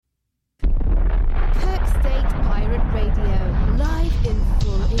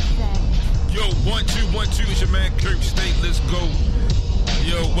1-2-1-2, it's your man Kirk State. Let's go.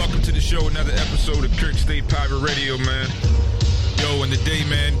 Yo, welcome to the show. Another episode of Kirk State Pirate Radio, man. Yo, and today,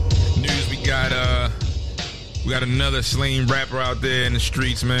 man, news, we got another slain rapper out there in the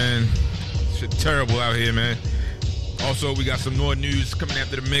streets, man. Shit terrible out here, man. Also, we got some more news coming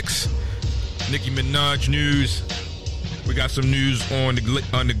after the mix. Nicki Minaj news. We got some news on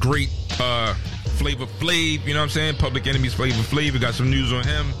the great Flava Fav, you know what I'm saying? Public Enemy's Flava Fav. We got some news on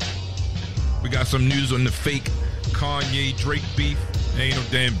him. We got some news on the fake Kanye Drake beef. Ain't no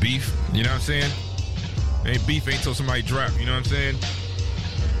damn beef, you know what I'm saying? Ain't beef ain't till somebody drop, you know what I'm saying?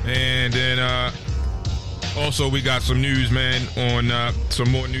 And then also we got some news, man, on some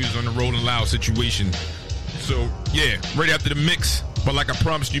more news on the Rolling Loud situation. So yeah, right after the mix. But like I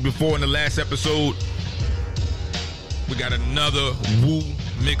promised you before in the last episode, we got another Woo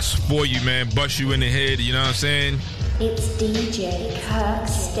mix for you, man. Bust you in the head, you know what I'm saying? It's DJ Kirk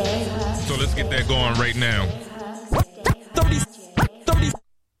State. So let's get that going right now.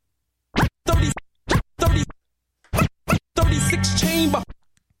 36 chamber.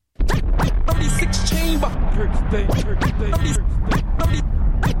 36 chamber. Kirk State. 36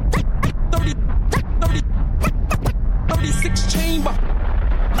 chamber. 36 chamber.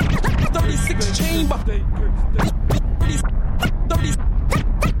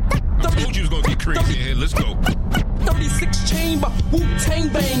 I told you it was gonna get crazy in here. Let's go. 36 chamber. Wu-Tang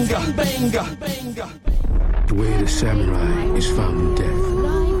banger. The way of the samurai is found in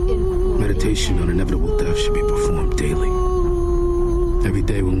death. Meditation on inevitable death should be performed daily. Every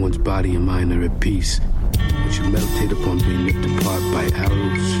day when one's body and mind are at peace, one should meditate upon being ripped apart by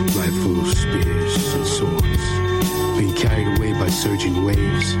arrows, rifles, spears, and swords. Being carried away by surging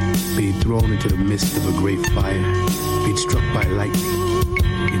waves, being thrown into the midst of a great fire, being struck by lightning,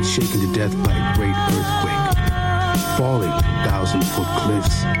 being shaken to death by a great earthquake, falling from 1,000-foot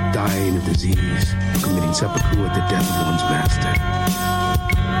cliffs, dying of disease, committing seppuku at the death of one's master.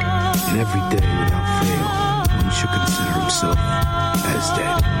 And every day, without fail, one should consider himself as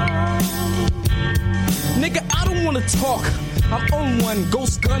dead. Nigga, I don't wanna talk. I'm on one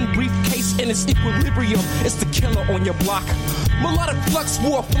ghost gun briefcase in its equilibrium. It's the killer on your block. Melodic flux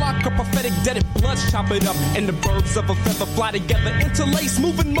wore a flock of prophetic deaded blood. Chop it up and the birds of a feather fly together, interlace,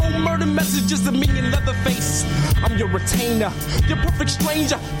 moving more murder messages than me in Leatherface. I'm your retainer, your perfect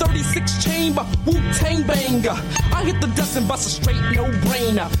stranger. 36 chamber, Wu-Tang banger. I hit the dust and bust a straight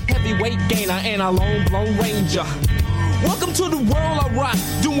no-brainer. Heavyweight gainer and a long-blown ranger. Welcome to the world I rock,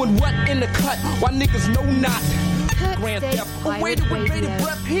 doing what in the cut, while niggas know not. Grand theft, awaited with bated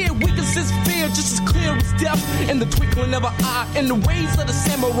breath. Here, weakness fear, just as clear as death. In the twinkling of an eye, in the ways of the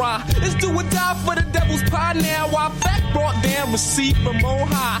samurai. It's do or die for the devil's pie now. While fact brought down, received from on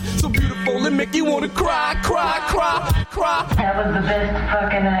high. So beautiful, it make you wanna cry. That was the best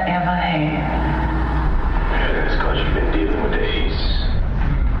fucking I ever had. Yeah, it's cause you've been dealing with the ace.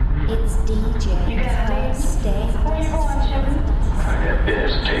 It's DJ Kirk State. Where you going, Jimmy? I got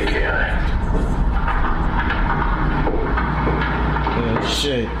business to take care of. Shit.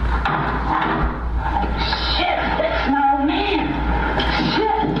 Shit, that's my old man.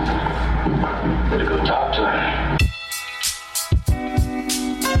 Shit. Better go talk to him.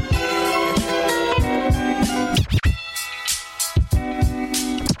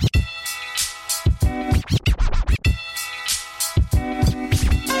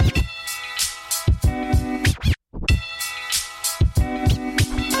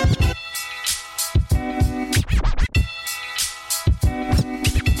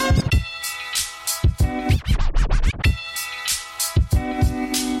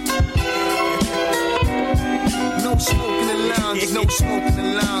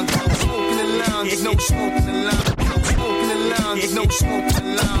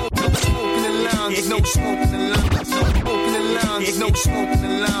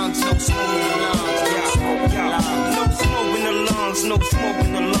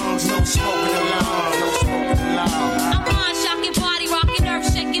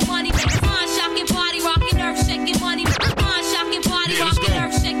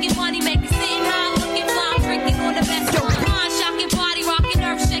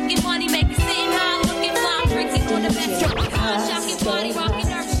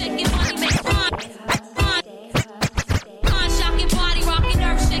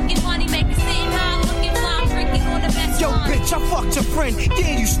 I fucked your friend,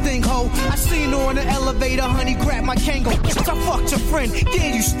 yeah, you sting hoe. I seen her on the elevator, honey, grab my Kango. I fucked your friend,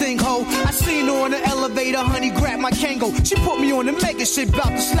 yeah, you sting hoe. I seen her on the elevator, honey, grab my Kango. She put me on the mega shit, bout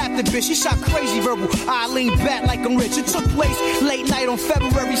to slap the bitch. She shot crazy verbal, I lean back like I'm rich. It took place late night on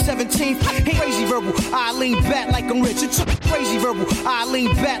February 17th. Crazy verbal, I lean back like I'm rich. It took crazy verbal, I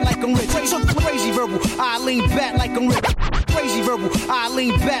lean back like I'm rich. It took crazy verbal, I lean back like I'm rich. Crazy verbal, I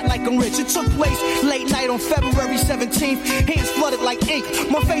lean back like I'm rich. It took place late night on February 17th. Hands flooded like ink,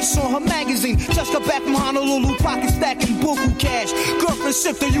 my face on her magazine. Just got back from Honolulu, pocket stacking buku cash. Girlfriend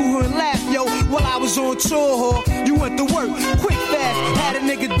sipped and you and laugh, yo. While I was on tour, you went to work, quick fast. Had a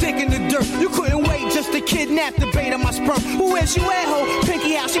nigga dick in the dirt. You couldn't wait just to kidnap the bait of my sperm. Who is you at, ho?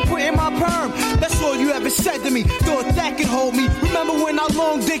 Pinky out, she put in my perm. That's all you ever said to me. Thought that could hold me. Remember when I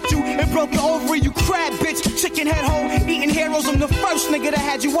long dicked you and broke your ovary, you crab bitch, chicken head hoe, eating heroes. I'm the first nigga that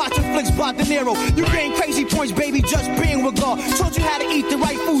had you watching flicks by De Niro. You gained crazy points, baby, just being with God. Told you how to eat the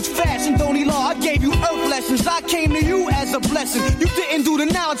right foods fast and don't eat law. I gave you earth lessons. I came to you as a blessing. You didn't do the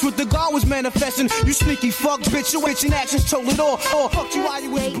knowledge what the God was manifesting. You sneaky fuck bitch, your itching actions told it all. Fucked you while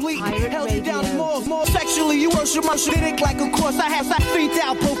you was bleeding, held you down in more sexually. You worship my shit like a cross. I feet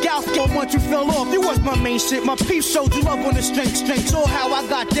out, broke out, once you fell off. You was my main shit. My peeps showed you love on the strength. Saw how I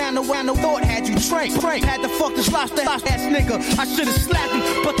got down around the thought had you trained. Had to fuck this lobster ass nigga. I should have slapped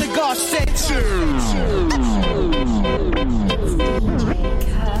him, but the God said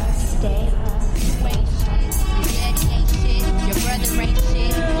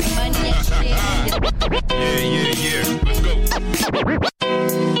Yeah. Let's go.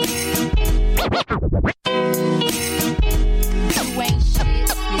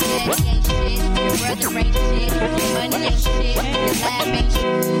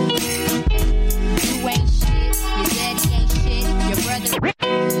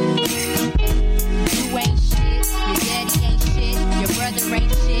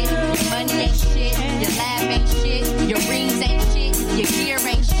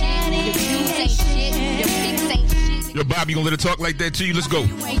 Yo, Bob, you gonna let her talk like that to you? Let's go.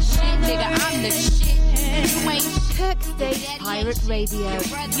 Kirk State Pirate Radio. Your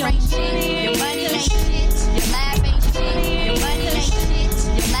money ain't shit. Your laugh ain't shit. Your money ain't shit.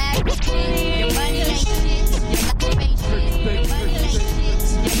 Your laugh ain't shit. Your money ain't shit. Your laugh ain't shit. Your money ain't shit.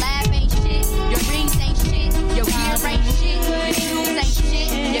 Your laugh ain't shit. Your rings ain't shit. Your gear ain't shit. Your shoes ain't shit.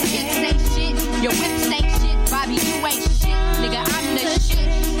 Your kicks ain't shit. Your whips ain't shit. Bobby, you ain't shit. Nigga, I'm the shit.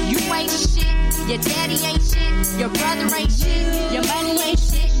 You ain't shit. Your daddy ain't shit. Your brother ain't shit. Your money ain't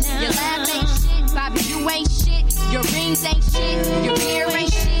shit. Your laugh ain't shit. Bobby, you ain't shit. Your rings ain't shit. Your gear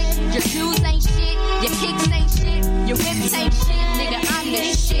ain't shit. Your shoes ain't shit. Your kicks ain't shit. Your whips ain't shit. Nigga, I'm the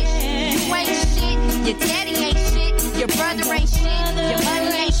shit. You ain't shit. Your daddy ain't shit. Your brother ain't shit. Your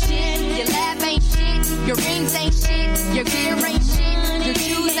money ain't shit. Your laugh ain't shit. Your rings ain't shit. Your gear ain't shit. Your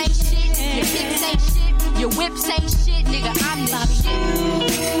shoes ain't shit. Your kicks ain't shit. Your whips ain't shit. Nigga, I'm the shit.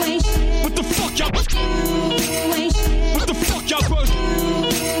 What the fuck y'all? What the fuck y'all?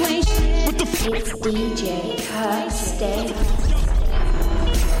 What the fuck? It's DJ Kirk State.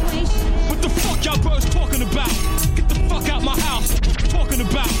 What the fuck y'all birds talking about? Get the fuck out my house. Talking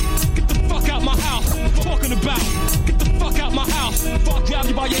about. Get the fuck out my house. Talking about. Get the fuck out my house. Fuck, grab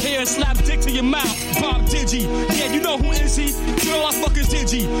you by your hair and slap dick to your mouth. Bob Digi. Yeah, you know who is he? Girl, I fucking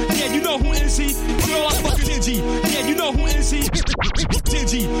Digi. Yeah, you know who is he? Girl, I fucking Digi. Yeah, you know who is he?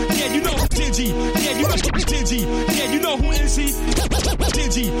 Digi. Yeah, you know who Digi. Yeah, you know who Digi. Yeah, you know who is he?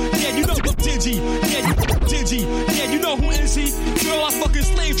 Digi. Yeah, you know who Digi. Yeah, you Digi. Yeah, you know who is he? Girl, I fucking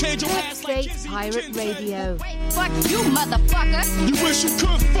slave trade your ass like State Pirate Radio. Fuck you, motherfucker. You wish you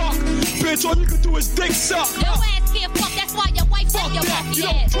could fuck. Bitch, all you can do is dick suck. Your ass can't fuck, that's why your wife Fuck fuck your that. monkey You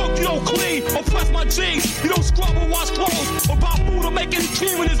ass. don't cook, you don't clean, or press my jeans. You don't scrub or wash clothes, or buy food or make any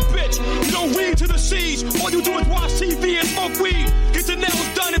cream with this bitch. You don't read to the seas. All you do is watch TV and smoke weed. Get your nails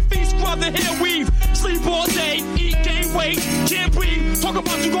done and feet scrubbed and hair weave. Sleep all day, eat, gain weight, can't breathe. Talk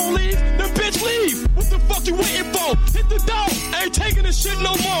about you gon' leave, then bitch leave. What the fuck you waiting for? Hit the door, ain't taking this shit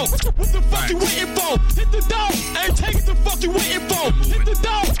no more. What the fuck you waiting for? Hit the door, ain't taking the fuck you waiting for. Hit the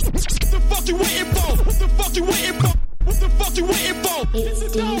door, what the fuck you waiting for? What the fuck you waiting for? What the fuck you waiting for? It's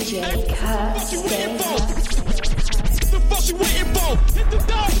DJ Kirk State. The fuck you waiting for? Hit the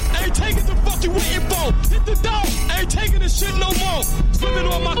door, ain't taking the fuck you waiting for. Hit the door, ain't taking this shit no more. Swimming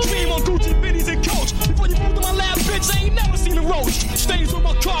on my cream on Gucci biddies and Coach. Before you moved to my lab, bitch, I ain't never seen a roach. Stains on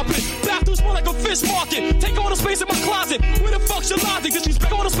my carpet, bathrooms smell like a fish market. Take all the space in my closet. Where the fuck's your logic?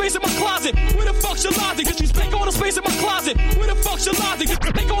 Disrespect all the space in my closet. Where the fuck's your logic? Disrespect all the space in my closet. Where the fuck's your logic?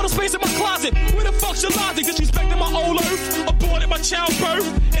 Disrespect all the space in my closet. Where the fuck's your logic? Disrespecting my old earth, aborted my childbirth,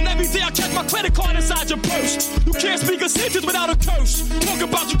 and every day I catch my my credit card inside your purse. You can't speak a sentence without a curse. Talk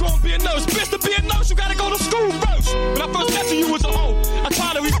about you gonna be a nurse. Bitch, to be a nurse, you gotta go to school first. When I first got to you as a hoe, I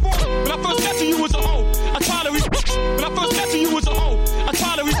tried to reform. When I first got to you as a hoe, I tried to reform. When I first got to you as a hoe, I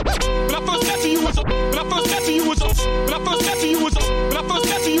tried to reform. When I first got to you as a, when I first got to you as a, when I first got to you as a, when I first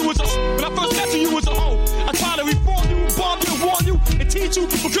got to you as a, when I first got to you as a hoe, I tried to reform you, bomb you, warn you, and teach you,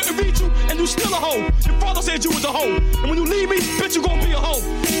 but couldn't reach you, and you still a hoe. Your father said you was a hoe, and when you leave me, bitch, you gon' be a hoe.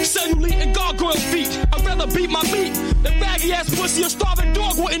 Cellulite and gargoyle feet. I'd rather beat my meat. That baggy ass pussy a starving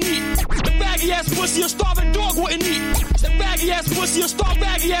dog wouldn't eat. That baggy ass pussy a starving dog wouldn't eat. That baggy ass pussy a starving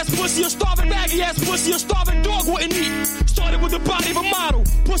baggy ass pussy a starving baggy ass pussy a starving dog wouldn't eat. Started with the body of a model,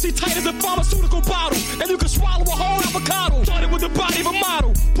 pussy tight as a pharmaceutical bottle, and you can swallow a whole avocado. Started with the body of a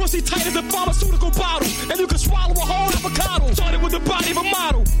model, pussy tight as a pharmaceutical bottle, and you can swallow a whole avocado. Started with the body of a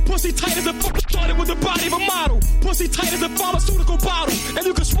model, pussy tight as a started with the body of a model, pussy tight as a pharmaceutical bottle, and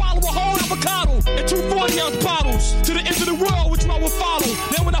you can swallow a whole avocado in 2 40-ounce bottles to the end of the world, which I will follow.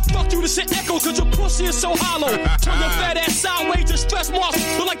 Now when I fuck you, this shit echoes cause your pussy is so hollow. Turn your fat ass sideways and stretch marks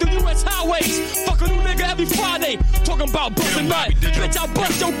look like the US highways. Fuck a new nigga every Friday, talking about busting nut. Bitch, I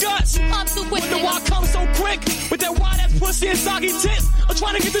bust your guts. Wonder why I come so quick with that wide ass pussy and soggy tits. I'm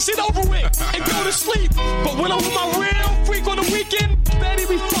trying to get this shit over with and go to sleep. But when I'm with my real freak on the weekend, baby,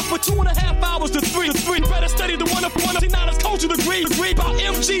 we fuck for 2.5 hours to 3. Better study the one up on the knowledge culture degree about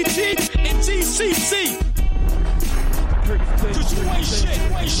MGT and GCC. Cause you ain't shit,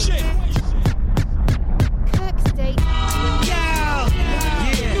 you ain't shit. Kirk State.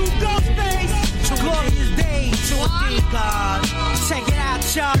 New Ghostface. Two glorious days to a deep God. Check it out,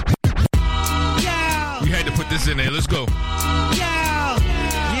 y'all. We had to put this in there. Let's go.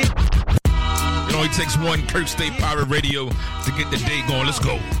 It only takes one Kirk State Pirate Radio to get the day going. Let's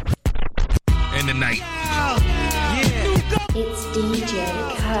go. And the night. It's DJ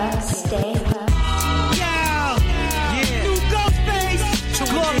Kirk State. New Ghostface. Two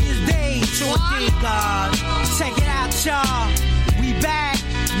glorious days to a deep God. Check it out, y'all. We back.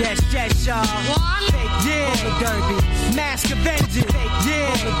 Yes, y'all. Yeah. Derby. Mask of vengeance.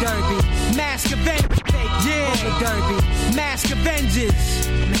 Yeah. Derby. Mask of vengeance. Yeah. Derby. Mask of vengeance.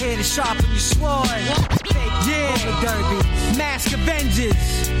 I'm here to sharpen your sword. Yeah. Derby. Mask of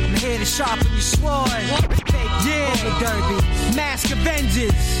vengeance. I'm here to sharpen your sword. Yeah. Derby. Mask of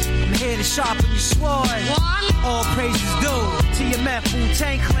vengeance. I'm here to sharpen your sword. All praises due to your Meth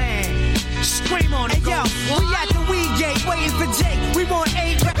Wu-Tang Clan. Scream on it, hey, yo, we at the weed gate, waiting for Jake. We want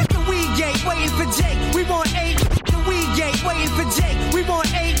 8 rap at the weed gate, waiting for Jake. We want 8 rap at the weed gate, waiting for Jake. We want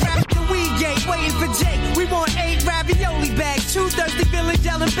 8 rap at the weed gate, waiting for Jake. We want 8 ravioli bags, 2 thirsty villains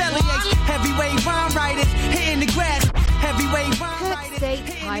yelling bellyaches. Heavyweight rhyme writers hitting the grass. Heavyweight rhyme Kirk writers. State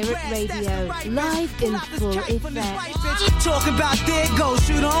Pirate Radio, live in full effect. Talking about there goes,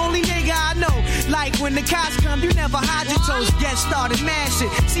 you the only nigga I know. Like when the cops come, you never hide your toes. Get started, mash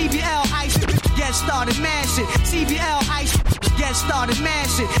it. CBL ice, get started, mash it. CBL ice, get started,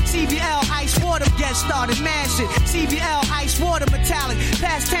 mash it. CBL ice water, get started, mash it. CBL ice water metallic,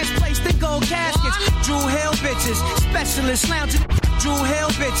 past tense placed in gold caskets. Drew Hill bitches, specialists lounging. Drew Hill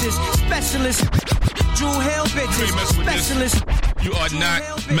bitches, specialists. Drew Hill bitches, specialists. You are not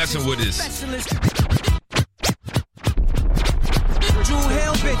messing with this. Drew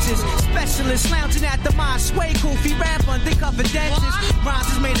Hill bitches, specialists lounging at the mine. Sway goofy rap undercover dentist. Rhymes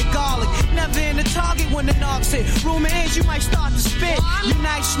is made of garlic, never in the target when the knocks hit. Rumor is you might start to spit. You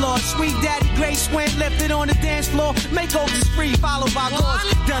nice lord, sweet daddy, great swing, lifted on the dance floor. Makeovers free, followed by gauze.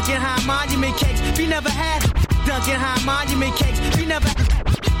 Dunkin' High Monument cakes, we never had. Dunkin' High Monument cakes, we never.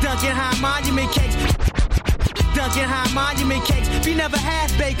 Dunkin' High Monument cakes. Dunkin' High Monument cakes, we never had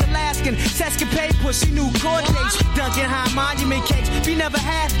baked Alaskan. Sescapade pussy new court dates. Dunkin' High Monument cakes, we never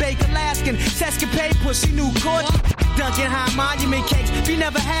had baked Alaskan. Sescapade pussy new court. Dunkin' High Monument cakes, we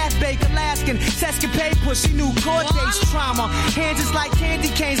never had baked Alaskan. Sescapade pussy new court dates. Trauma, hands is like candy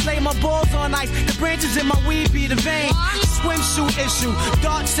canes. Lay my balls on ice, the branches in my weed be the vein. Swimsuit issue,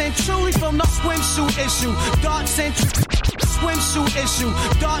 darts and truly from the swimsuit issue. Darts and swimsuit issue.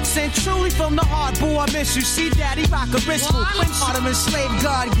 Darts and truly from the heart, boy, I miss you. See daddy rock a wristful. Ottoman slave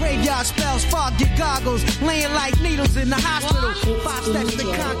guard, graveyard spells, fog your goggles. Laying like needles in the hospital. It's 5 steps to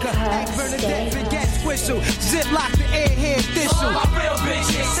DJ conquer. Kirk Egg Bernadette, State. forget whistle. Zip lock the airhead thistle. My real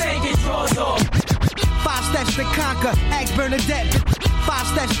bitch ain't saying get draws off. 5 steps to conquer. Egg Bernadette. 5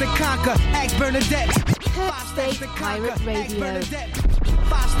 steps to conquer. Egg Bernadette. Kirk State Pirate Radio.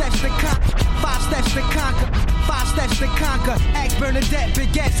 5 steps to conquer. 5 steps to conquer. 5 steps to conquer. Act Bernadette,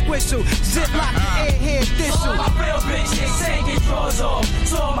 big ass whistle. Ziplock, airhead thistle. My real bitch ain't taking drawers off.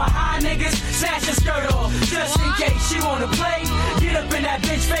 So all my high niggas, snatch her skirt off. Just in case she wanna play, get up in that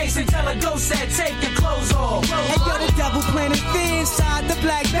bitch face and tell her ghost that take your clothes off. Hey yo, the devil planted fear inside the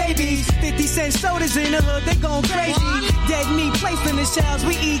black babies. 50-cent sodas in the hood, they gon' crazy. Dead meat placed in the shells,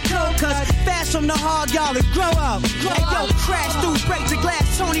 we eat cold cuts. Fast from the hog, y'all to grow up. Hey yo, crash through, break the glass.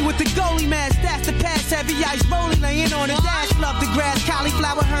 Tony with the goalie mask, that's the pass. Heavy ice rolling, laying on the dash. Love the grass,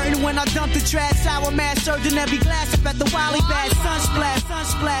 cauliflower hurting when I dump the trash. Sour mass, surging every glass up at the Wally Bass. Sun splash, sun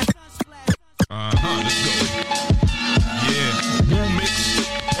splash. Let's go. Yeah, Boom Mix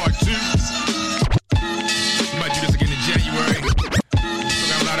Part 2. We might do this again in January. We still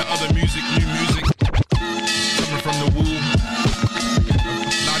got a lot of other music, new music coming from the Woo. A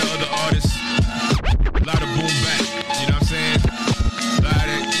lot of other artists, a lot of boom bap. You know what I'm saying? A lot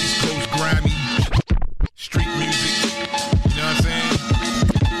of East Coast grimy street music. You know what I'm saying?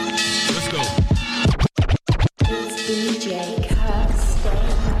 Let's go. It's DJ Kurt Stay.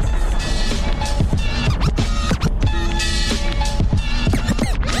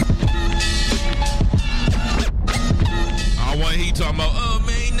 He talking about, oh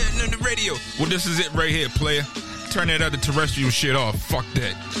man, nothing on the radio. Well, this is it right here, player. Turn that other terrestrial shit off. Fuck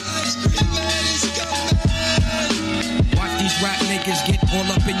that. Watch these rap niggas get all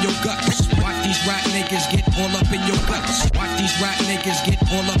up in your guts. Watch these rap niggas get all up in your guts. Watch these rap niggas get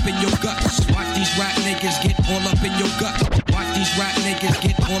all up in your guts. Watch these rap niggas get all up in your guts. Watch these rap niggas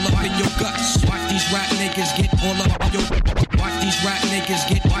get all up in your guts. Watch these rap niggas get all up in your Watch these rap niggas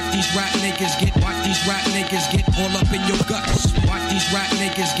get Watch these rap niggas get Watch these rap niggas get all up in your guts. Watch these rap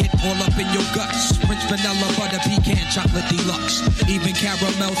niggas get all up in your guts. French vanilla butter pecan chocolate deluxe. Even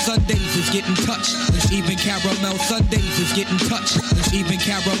caramel sundaes is getting touched. This even caramel sundaes is getting touched. This even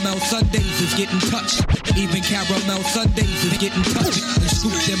caramel sundaes is getting touched. Even caramel sundaes is getting touched. And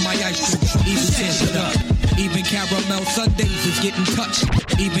scooped in my ice cream truck. Even tears it up. Even caramel sundaes is getting touched.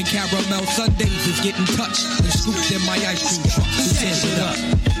 Even caramel sundaes is getting touched. And scooped in my ice cream truck. Who tears it up?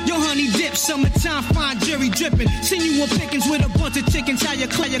 Yo, honey dip, summertime, fine jury dripping. Seen you on pickings with a bunch of chickens, how you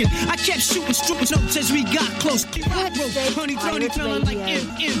clicking. I kept shooting stupid notes as we got close. Honey, Tony feeling like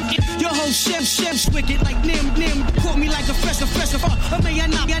Your whole chef's wicked like Nim. Caught me like a fresh. I may I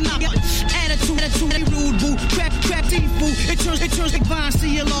not. Attitude, they rude boo. Crap, food. It turns like Vine,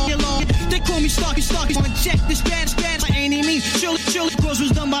 see you long. They call me Starky. Wanna check the stats, I ain't even mean. Chill, Girls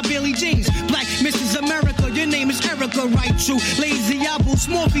was done by Billie Jeans. Black Mrs. America, your name is Erica, right? True. Lazy apple,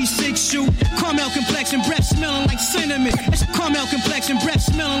 Smorphy, 6 shoe. Caramel complexion, breath smelling like cinnamon. That's caramel complexion, breath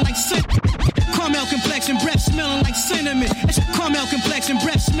smelling like cinnamon. Caramel complexion, breath smelling like cinnamon. That's caramel complexion,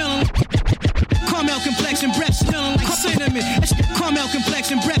 breath smelling. Caramel complexion, breath smelling like cinnamon. That's caramel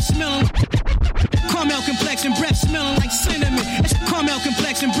complexion, breath smelling. Caramel complexion, breath smelling like cinnamon. That's caramel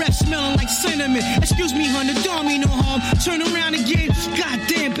complexion, breath smelling like cinnamon. Excuse me, honey, don't mean no harm. Turn around again.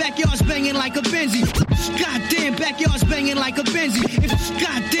 Goddamn, backyard's banging like a Benzie. Goddamn, backyard's banging like a Benzie.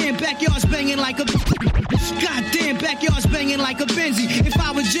 Goddamn, backyard's banging like a. Goddamn, backyard's banging like a Benzie. If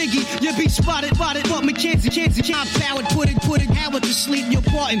I was Jiggy, you'd be spotted. But Mackenzie, I'm powered, put it, Howard to sleep. You're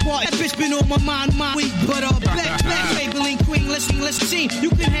parting. That bitch been on my mind, week. But black labeling queen. Let's see. You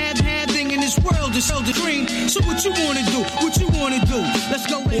can have thing in this world. It's so the cream. So what you wanna do? Let's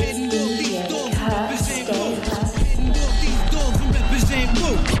go ahead and walk these dogs and represent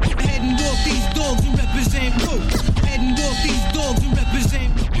Woo. Ahead and walk these dogs and represent Woo. Ahead and walk these dogs and represent Woo. Ahead and walk these dogs and represent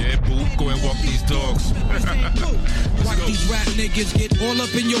Woo. Yeah, boo, go and walk these dogs. Watch these rap niggas get all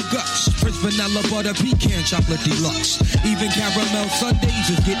up in your guts. French vanilla butter pecan chocolate deluxe. Even caramel sundaes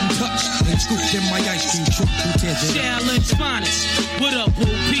is getting touched. And scooped in my ice cream truck. Who tears it up? Challenge finest. What up, boo?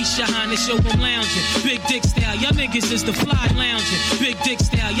 Peace, your highness, yo, I'm lounging. Big dick style, y'all niggas is the fly lounging. Big dick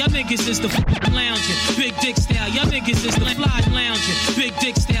style, y'all niggas is the lounging. Big dick style, y'all niggas is the fly lounging. Big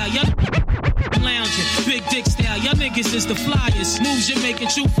dick style, y'all lounging. Big dick style, y'all niggas is the flyers. Moves you're making,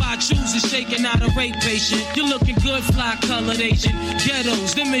 true fly chooses, shaking out a rape patient. You're looking good, fly colored Asian.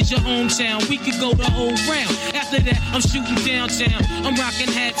 Ghettos, them is your hometown. We could go the whole round. After that, I'm shooting downtown. I'm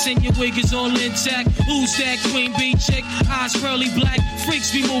rocking hats and your wig is all intact. Who's that queen bee chick? Eyes pearly black.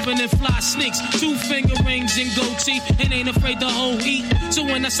 Freaks be moving in fly sneaks. 2 finger rings and goatee. And ain't afraid to whole eat. So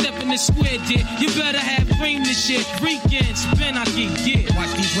when I step in the square, dear, you better have cream this shit. Weekends, Benaki, yeah.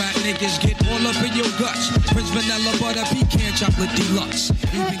 Watch these rap niggas get all up in your guts. Prince vanilla butter pecan chocolate deluxe.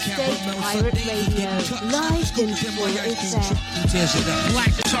 Even caramel sundaes is getting touched. Live in full effect. Who tears it up?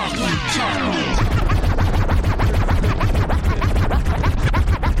 Black talk.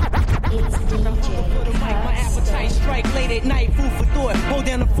 It's DJ Kurt Stay. strike late at night, food for thought. Hold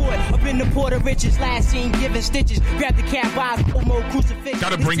down the fort, up in the port of riches. Last seen giving stitches. Grab the cat by homo crucifix.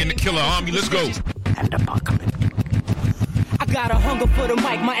 Gotta bring in the killer army. Let's go. I got a hunger for the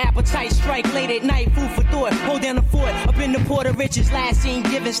mic, my appetite strike late at night, food for thought. Hold down the fort, up in the port of riches. Last seen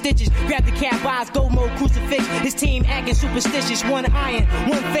giving stitches. Grab the cat by go mode crucifix. His team acting superstitious. One iron,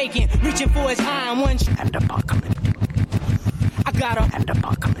 one faking, reaching for his iron. One. I got a.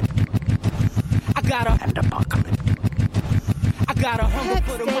 I got a hunger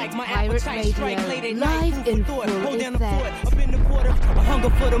for the mic, my appetite strike late at night, food for thought. Hold down the fort, up in the port of. A hunger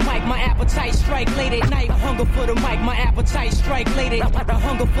for the mic, my appetite strike late at night. A hunger for the mic, my appetite strike late at. A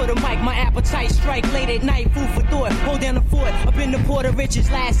hunger for the mic, my appetite strike late at night, food for thought. Hold down the fort, up in the port of riches.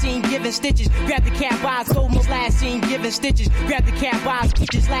 Last seen giving stitches. Grab the cat by go mode. Last seen giving stitches. Grab the cat by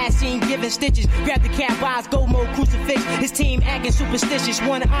stitches. Last seen giving stitches. Grab the cat by go mode crucifix. His team acting superstitious.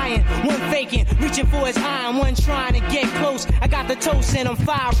 One iron, one faking, reaching for his iron. One trying to get close. I got the toast and I'm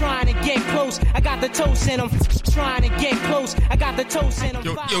fire trying to get close. I got the toast and I'm trying to get close. I got the toast and I'm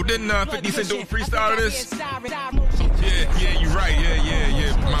fire. Yo, didn't 50 Cent do a freestyle of this? Yeah, you're right.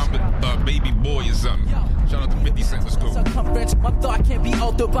 Yeah. Mama, baby boy or something. Shout out to 50 Cent. Let's go. Circumference, my thought can't be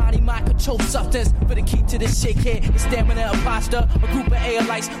altered. Body, mind control substance. For the key to this shit here, it's stamina imposter. A group of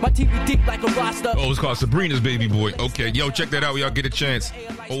airlights, my TV deep like a roster. Oh, it's called Sabrina's Baby Boy. Okay, yo, check that out. Y'all get a chance.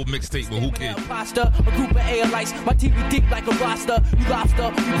 Old mixtape, but who cares? A group of airlights, my TV deep like a roster. You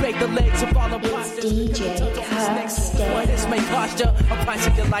lobster, you break the legs and follow It's DJ Kirk This make posture, I'm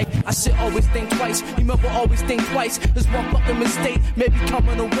pricing your life. I should always think twice. Remember, always think twice. There's one fucking mistake, maybe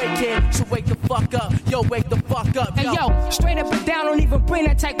coming awake here. So wake the fuck up, yo, wake the fuck up. Hey yo, straight up and down, don't even bring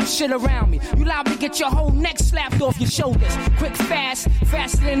that type of shit around me. You liable to get your whole neck slapped off your shoulders. Quick, fast,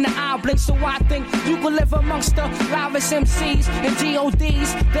 faster than the eye blink. So I think you can live amongst the loudest MCs and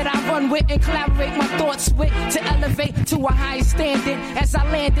DODs that I run with and collaborate my thoughts with to elevate to a higher standard. As I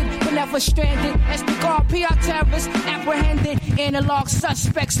landed, but never stranded. As the guard PR terrorists apprehended, analog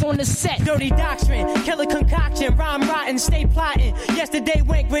suspects on the set. Dirty doctrine, killer concoction, rhyme rotten, stay plotting. Yesterday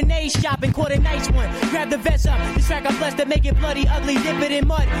went grenade shopping, caught a nice one. Grab the vest up, this track I blessed to make it bloody, ugly, dip it in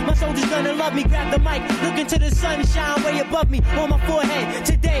mud. My soldiers gonna love me, grab the mic, look into the sunshine way above me, on my forehead.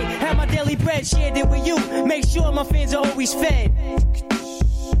 Today, have my daily bread, shared it with you. Make sure my fans are always fed.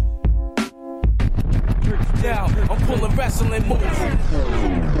 Down, I'm pulling wrestling moves.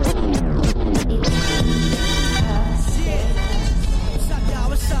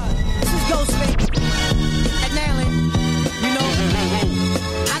 What's up? This is Ghostface at Nailing. You know,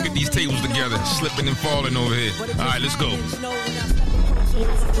 get these tables together, slipping and falling over here. All right, let's go.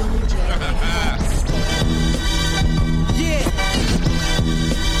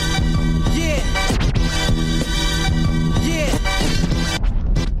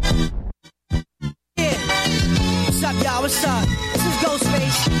 What's up, y'all? What's up? This is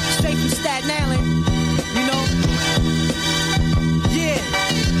Ghostface, straight from Staten Island. You know? Yeah.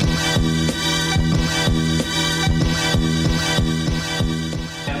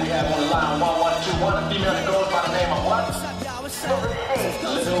 And we have on the line 1121, a female that goes by the name of what? What's up, y'all? What's up?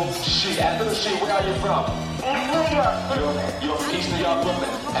 Little shit. After the shit, where are you from? East New York. You're from East New York, Brooklyn.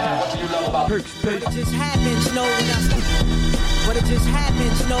 And what do you love about What it just happens, you know, when I step. What it just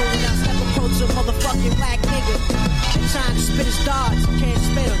happens, you know, when I step approach a motherfucking black nigga and trying to spit his darts, can't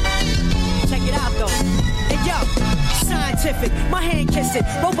spit them. Check it out though. Hey yo, scientific, my hand kiss it,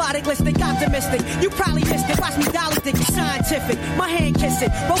 robotic listic, optimistic. You probably missed it. Watch me dolly dick it. Scientific, my hand kiss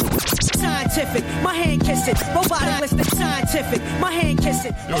it. Scientific, my hand kiss it. Robotic listic, scientific, my hand kiss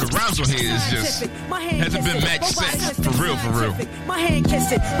it. Yo, the rhymes on here is just hasn't been matched since. For real. My hand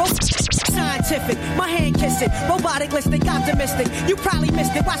kiss it. Scientific, my hand kiss it. Robotic listic, optimistic. You probably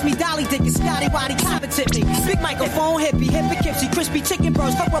missed it. Watch me dolly dick it. Scotty Waddy competent me. Big microphone, hippie, Poughkeepsie, crispy chicken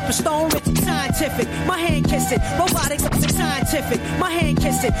burst, fuck up a stone Richie. Scientific, my hand kiss it. Robotic listic, scientific, my hand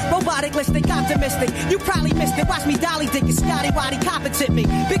kiss it. Robotic listic, optimistic. You probably missed it. Watch me dolly dick it. Scotty Waddy competent me.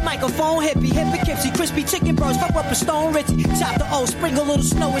 Big microphone, hippie, Poughkeepsie, crispy chicken burst, fuck up a stone Richie. Chop the O, sprinkle a little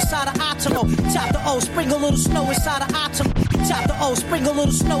snow inside of Optimo. Chop the O, sprinkle a little snow inside of Optimo. Chop the O, sprinkle a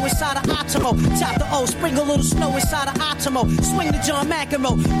little snow inside of Optimo. Chop the O, sprinkle a little snow inside of Optimo. Swing the John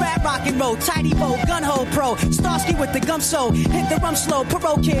McEnroe, rap rock and roll, tidy bow, gun hole pro. Starsky with the gum so hit the rum slow.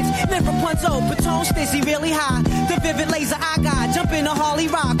 Parole kids, live Rapunzel, Patone, Stizzy, really high. The vivid laser I got, jump in a Harley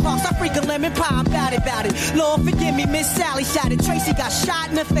rock box. I freak a lemon pie, I'm bout it. Lord forgive me, Miss Sally shot it. Tracy got shot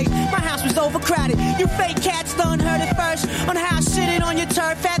in the face. My house was overcrowded. You fake cats done heard it first on how I shitted on your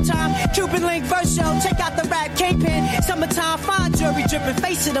turf. Fat time, Cuban link verse show. Check out the rap kingpin. Summertime fine jewelry dripping.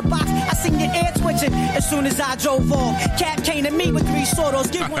 Face of the box, I seen your air twitching. As soon as I drove off, Cap came to me with 3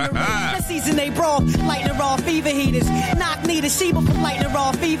 swordos. Give one a ring. That season they brawl. Lighting raw fever heaters. Knock need a Sheba for lighting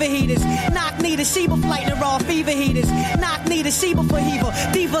raw fever heaters. Knock need a Sheba for lighting raw fever heaters. Knock need a Sheba for heaver.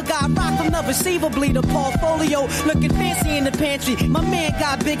 Diva got rock from the receiver bleeder. Portfolio looking fancy in the pantry. My man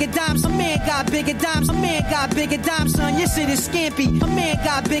got bigger dimes. My man got bigger dimes. My man got bigger dimes, son. Your shit is scampy. My man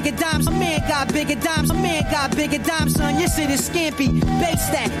got bigger dimes. My man got bigger dimes. My man got bigger dimes, son. Your shit is scampy. Base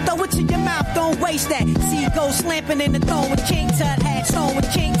that. Throw it to your mouth. Don't waste that. See go slamping in the throne with King Tut hat. Stone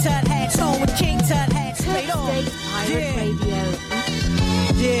with King Tut hat. Stone with King Tut hat. Straight on. Pirate Radio.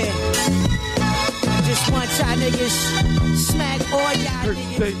 Yeah. Just want y'all niggas smack all y'all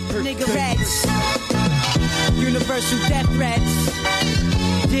nigga rats. Universal death threats.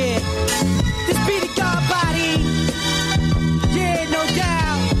 Yeah. This be the God body. Yeah, no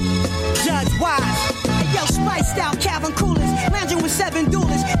doubt. Judge Wise. Hey, yo, spiced out Calvin Coolers. Lounging with 7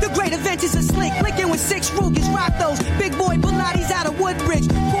 duelists. The great adventures of Slick. Licking with 6 Rugers. Rock those big boy Pilates out of Woodbridge.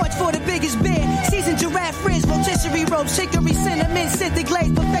 Porch for the biggest beer. Seasoned giraffe frizz. Rotisserie ropes. Chicory cinnamon. Scented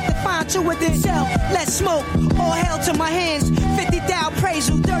glaze. Perfected fine chew within self. Let's smoke. All hell to my hands. 50 thou praise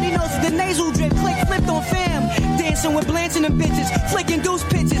you. Dirty nose with the nasal drip. Click flipped on fam. Dancing with blanching them bitches. Flicking deuce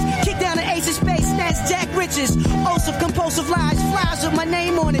pitches. Kick down the ace of space. Snatch Jack Riches. Oaths of compulsive lies. Flies with my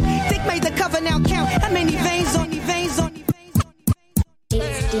name on it. Dick made the cover now count. How many veins on me? Veins on me?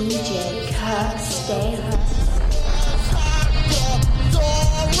 It's DJ Kirk State.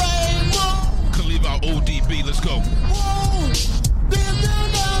 Leave out ODB, let's go.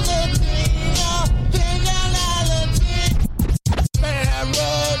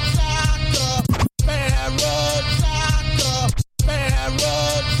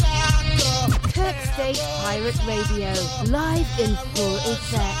 Kirk State Pirate Radio, live in full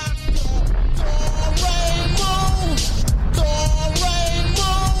effect.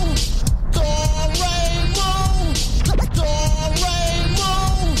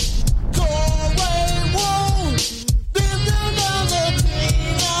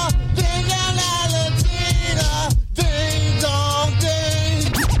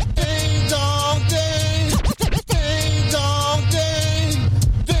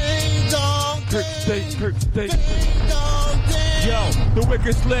 Kirk State. Yo, the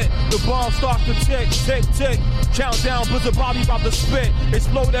wicked's lit, the bomb start to tick, tick, tick. Countdown, Blizzard Bobby about to spit.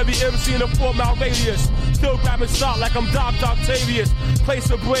 Explode every MC in a 4-mile radius. Still grabbing stock like I'm Dr. Octavius. Place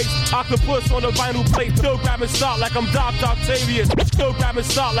a brakes, octopus on a vinyl plate. Still grabbing stock like I'm Dr. Octavius. Still grabbing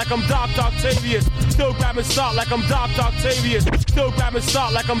stock like I'm Dr. Octavius. Still grabbing stock like I'm Dr. Octavius. Still grabbing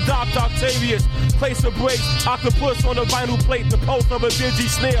stock like I'm Dr. Octavius. Place a brakes, octopus on a vinyl plate. The pulse of a dingy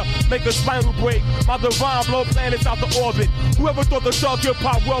snare make a spinal break. My divine blow planets out the orbit. Whoever thought the dark hip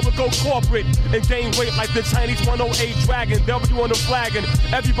hop world would go corporate and gain weight like the Chinese 108 dragon. W on the flagon,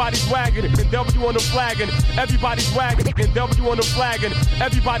 everybody's wagging. And W on the flagon, everybody's wagging. And W on the flagon,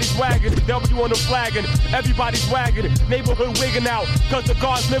 everybody's wagging. W on the flagon, everybody's wagging. Neighborhood wigging out, cause the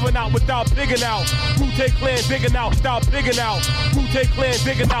guards living out without bigging out. Wu-Tang Clan digging out, without bigging out. Wu-Tang Clan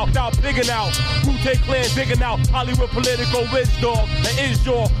digging out, without bigging out. Wu-Tang Clan digging out. Hollywood political witch dog. And is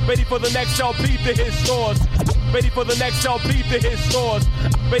your ready for the next LP to hit stores. Ready for the next LP to hit stores.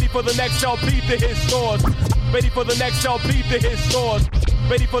 Ready for the next LP to hit stores. Ready for the next LP to hit stores.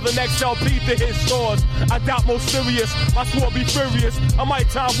 Ready for the next LP to hit stores. I doubt most serious. My sword be furious. I might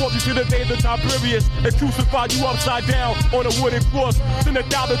time warp you to the day of the Tiberius and crucify you upside down on a wooden cross. Send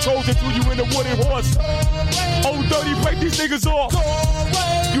 1,000 Trojans through you in a wooden horse. Old dirty, break these niggas off.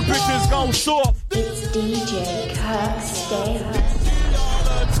 You bitches gone soft. It's DJ Kirk State.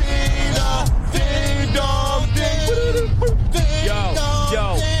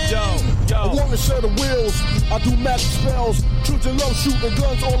 I wanna show the wheels. I do magic spells. Children love shooting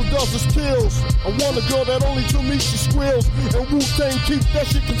guns, all it does is kills. I want a girl that only to me she squeals. And Wu-Tang keep that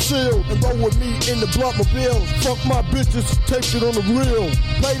shit concealed. And roll with me in the Bluntmobile. Fuck my bitches, take it on the real.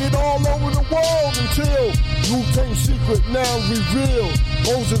 Played it all over the world until Wu-Tang secret now revealed.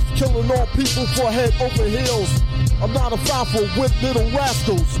 Moses killing all people for head over heels. I'm not a fopper with little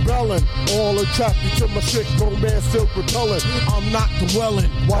rascals spelling. All attracted to my shit, grown man still repelling. I'm not dwelling.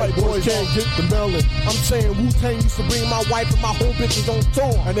 White boys can't get the melon. I'm saying Wu-Tang used to bring my wife and my whole bitches on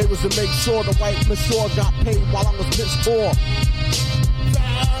tour. And they was to make sure the white Miss Shaw got paid while I was piss poor.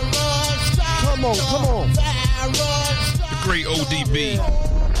 Come on, come on. The great ODB.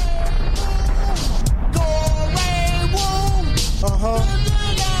 Oh,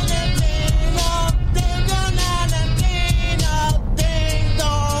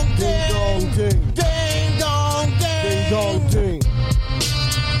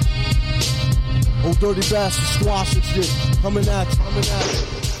 dirty bastard, squash and shit. Coming at you.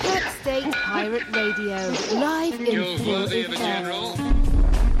 Backstage Pirate Radio, live in full effect.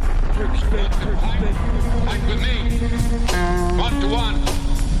 Fight with me. 1-to-1.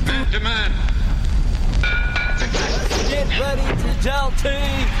 Man-to-man. Get ready to gel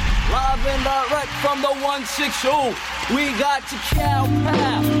team. Live and direct from the 160. We got to cow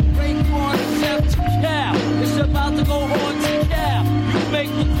pow. Break on except to cow. It's about to go on to cow. You make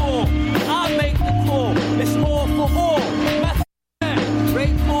the call. I make the call. It's all for all.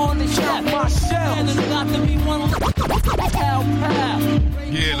 Break on the shot. Myself. And there's got to be one cow pow.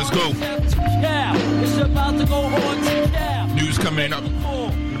 Yeah, let's go. It's about to go on to cow. News coming up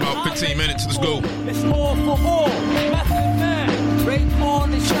in about 15 minutes. Let's go. It's all for all. Method man. Break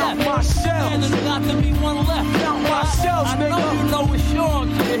on the shot. Myself. And there's got to be one left. Count myself, nigga. I know you know it's your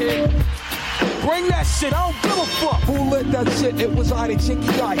kid. Bring that shit, I don't give a fuck. Who lit that shit? It was I, the Chinky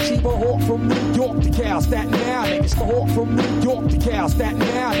Guy. Chiba Hawk from New York to Cal. Staten Island. It's the Hawk from New York to Cal. Staten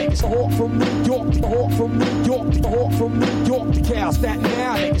Island. It's the Hawk from New York to the Hawk from New York to the Hawk from New York to Cal. Staten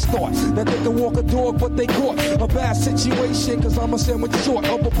Island. It's thought that they can walk a dog, but they caught a bad situation. Cause I'm a sandwich short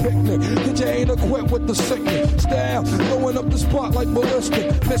of a picnic. Cause you ain't equipped with the sickness. Style, blowing up the spot like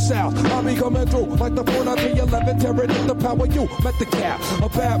ballistic missiles. I'll be coming through like the 49311. Tearing up the power you met the cap. A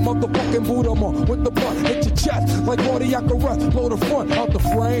bad motherfucking Buddha with the butt, hit your chest like cardiac arrest. Blow the front out the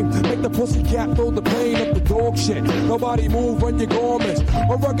frame, make the pussy cat feel the pain of the dog shit. Nobody move on your garments.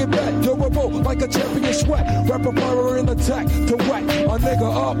 A rugged bet, durable like a champion sweat. Rapper fire in attack to wet a nigga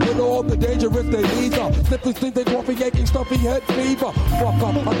up with all the dangerous they need up. Sniffers think they coffee, yanking stuffy head fever. Fuck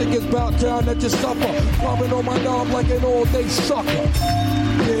up, I think it's about time that you suffer. Clubbing on my knob like an all-day sucker,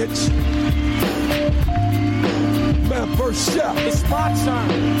 bitch. Man first chef. It's my turn.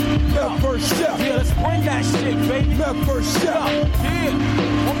 Man first chef. Yeah, let's bring that shit, baby. Man first chef. Yeah.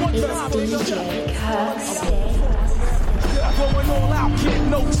 One more time. It's DJ Kirk. Going all out, kid,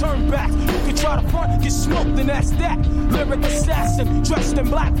 no turn back. You can try to front, get smoked, and that's that. Lyric assassin, dressed in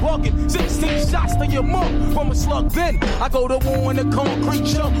black bugging. 16 shots to your mom from a slug bin. I go to war in the concrete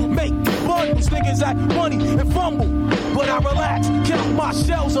jungle. Make bundles, niggas act money and fumble. But I relax, count my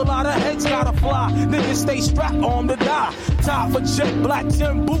shells, a lot of heads gotta fly. Niggas stay strapped, armed to die. Top of jet, black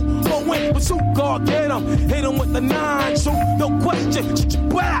tin boot. But when pursuit guard get him, hit him with the 9 shoot. No question,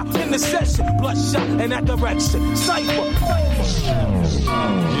 wow, in the session. Bloodshot in that direction. Cypher.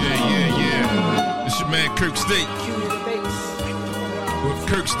 Yeah. This your man Kirk State. With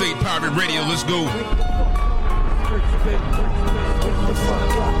Kirk State Pirate Radio, let's go.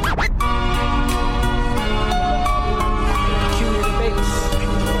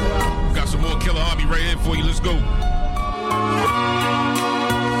 Got some more Killer Army right here for you, let's go.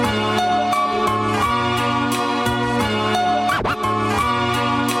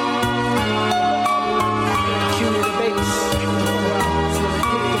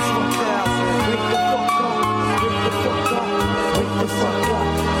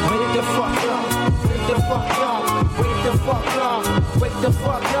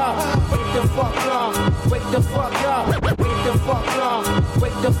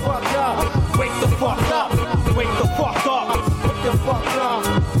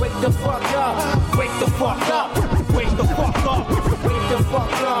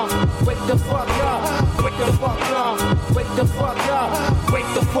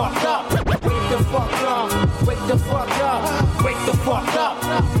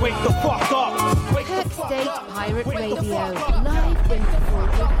 Pirate Radio, live in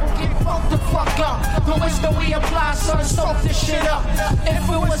full the fuck up. The wisdom we apply, son, soak this shit up. If it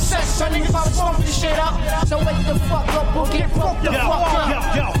was sex, son, niggas I smoke this shit up. So wake the fuck up or get broke the fuck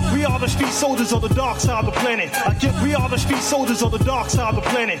up. Yo, we are the street soldiers of the dark side of the planet. We are the street soldiers of the dark side of the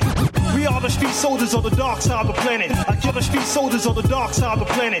planet. We are the street soldiers of the dark side of the planet. I kill the street soldiers of the dark side of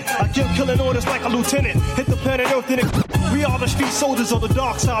the planet. I give killing orders like a lieutenant. Hit the planet Earth and we are the street soldiers of the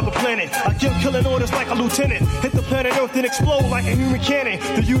dark side of the planet. I give killing orders like a lieutenant. Hit the planet Earth and explode like a human cannon.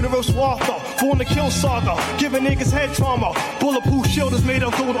 The universal author, born to kill saga. Giving niggas head trauma. Bulletproof shield is made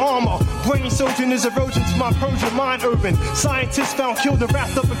of gold armor. Brain surgeon is a virgin to my Persian mind urban. Scientists found killed and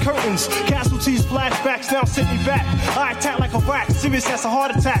wrapped up in curtains. Casualties, flashbacks, now sent me back. I attack like a rat, serious as a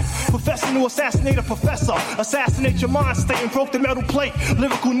heart attack. Professional assassinate a professor. Assassinate your mind state and broke the metal plate.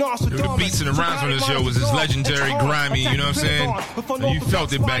 Lyrical Nostradamus. The beats and the rhymes on this show was this legendary, grimy, you know know what I'm saying? And you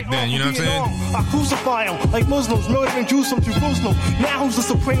felt it back then, you know what I'm saying? I crucify them like Muslims, murdering Jews from Jerusalem. Now who's the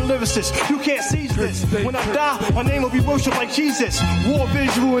supreme lyricist? You can't seize this. When I die, my name will be worshipped like Jesus. War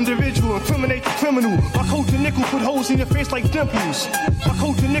visual, individual, incriminate the criminal. My culture nickel put holes in your face like dimples. My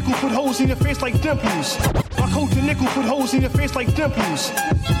culture nickel put holes in your face like dimples. My culture nickel put holes in your face like dimples.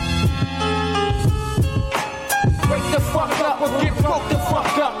 Wake the fuck up or get broke the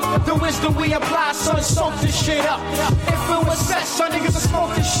fuck up. The wisdom we apply, son, soak this shit up. If it was sex, y'all niggas will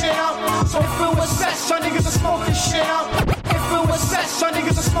smoke this shit up. So if it was sex, y'all niggas will smoke this shit up. If it was sex, y'all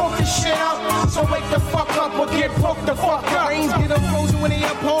niggas will smoke this shit up. So wake the fuck up or get broke the fuck up. Brains get up frozen when they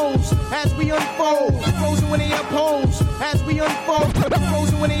oppose as we unfold. Frozen when they oppose as we unfold.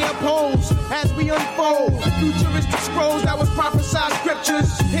 Frozen when they oppose as we unfold. Futuristic scrolls that was prophesied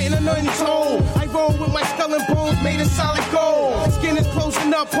scriptures hitting an untold. I roll with my skull and bones made of solid gold. Skin is close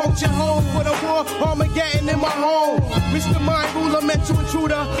enough, poach your home with a war Armageddon in my home. Mr. Mind Ruler, mental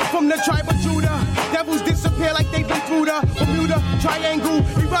intruder from the tribe of Judah. Devils disappear like they've been through the Bermuda Triangle.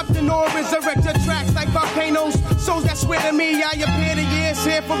 Erupting or resurrect your tracks like volcanoes. Souls that swear to me, I appear the years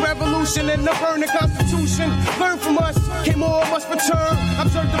here for revolution and the burning constitution. Learn from us, came all must return.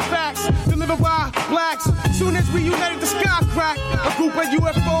 Observe the facts, delivered by blacks. Soon as we united, the sky cracked. A group of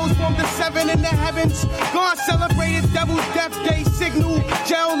UFOs formed the seven in the heavens. God celebrated Devil's Death Day signal.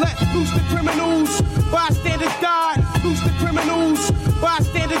 Jail let loose the criminals. Bystanders died. Loose the criminals.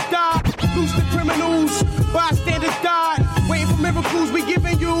 Bystanders died. Loose the criminals. Bystanders died. Waiting for miracles we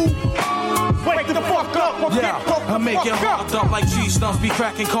giving you. Wake the fuck up. Yeah, I make it hard up like G-stumps. Be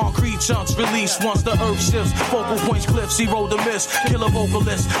cracking concrete chunks. Release once the earth shifts. Focal points, cliffs, zero the miss. Killer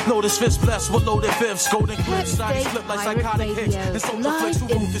vocalist. Lotus fist blessed with loaded fifths. Golden clips, sides flip like psychotic hits. And so the flex who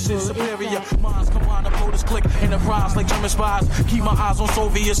wrote this is superior. Minds combine to blow this click. Enterprise like German spies. Keep my eyes on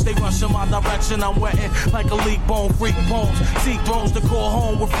Soviets. They rush in my direction. I'm wetting like a leak bone. Freak bones. Seek drones to call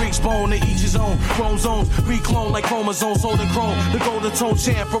home with freaks bone. To each his own. Chrome zones. Reclone like chromosomes. Sold and chrome. The golden tone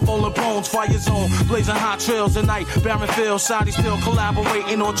chant for rolling bones. Fire zone. Blazing hot trails at night. Barren fields. Saudi still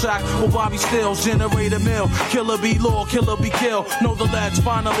collaborating on track with Bobby Stills. Generate a mill. Killer be law. Killer be killed. Know the lads.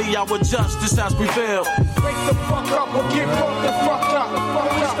 Finally I would justice has prevailed. Wake the fuck up or get broke the fuck up. The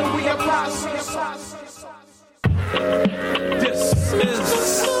wisdom we apply. This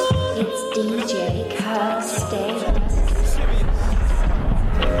is. It's DJ Kirsty.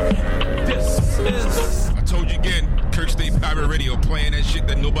 This is. I told you again, Kirk State Pirate Radio playing that shit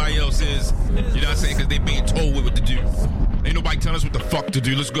that nobody else is. You know what I'm saying? Because they being told what to do. Ain't nobody telling us what the fuck to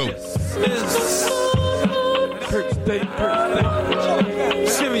do. Let's go. Kirk State.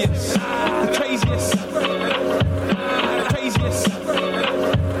 Serious. The craziest. Dangerous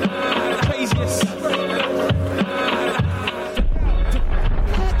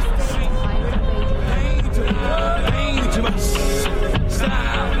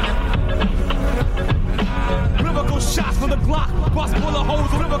style. Lyrical shots from the Glock. Bust full of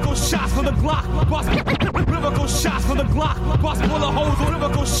holes. Lyrical shots from the Glock. Lyrical shots from the Glock. Bust full of holes.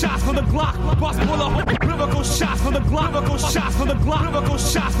 Lyrical shots from the Glock. Bust full of lyrical shots from the Glock. Lyrical shots from the Glock. Lyrical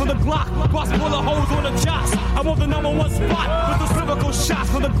shots from the Glock. Bust full of holes on the jots. I want the number one spot with the lyrical shots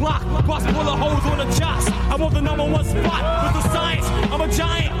from the Glock. Bust full of holes on the jots. I want the number one spot with the science. I'm a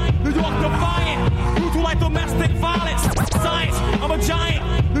giant. New York defiant. Brutal like domestic violence. Science. I'm a giant.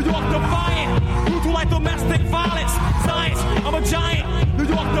 New York defiant. Brutal like domestic violence. Science. I'm a giant. New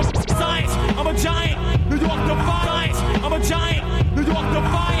York science. I'm a giant. New York defiant. I'm a giant. New York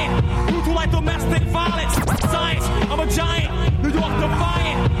defiant. Brutal like domestic violence. Science. I'm a giant. New York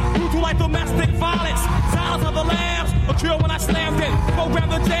defiant. Brutal like domestic violence. Silence of the lambs. A kill when I slammed it. Program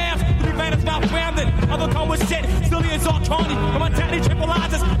the jams. The man is not founded. Other come with shit. Still is all Tony. But my daddy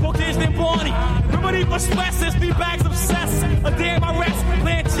tripolizes. More kids than Barney. Remedy for stresses. 3 bags of cess. A day in my rest.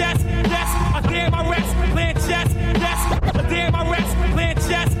 Playing chess. Yes. A day in my rest. Playing chess. Yes. A day in my rest. Playing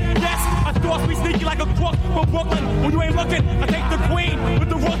chess. Yes. I thought we sneaky like a crook from Brooklyn. When you ain't looking, I take the queen with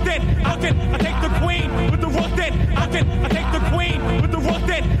the rook then. I take the queen with the rook then. I take the queen with the rook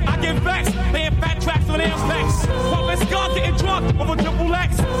then. I get vexed. Laying fat tracks on their specs. Pumping skull getting drunk over triple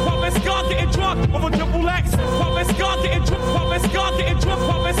X. Pumping skull getting drunk over triple X. Pumping skull getting drunk. Pumping skull getting drunk.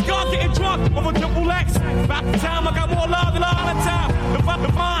 Pumping skull getting drunk over triple X. Back in time, I got more love than all the time. If I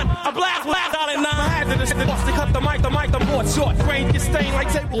define, I blast all at 9. I had to just cut the mic, the board short. Brain get stained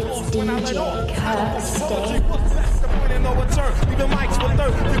like table. It's DJ Kirsty. No return, leaving mics with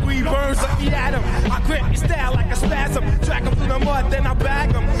 3rd-degree burns like the atom. I grip your style like a spasm. Drag them through the mud, then I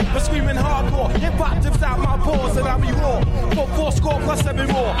bag them. But screaming hardcore, hip-hop tips out my pores and I be raw. 4 score plus 7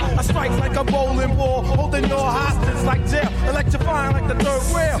 more. I strike like a bowling ball, holding your hostage like jail, electrifying like the third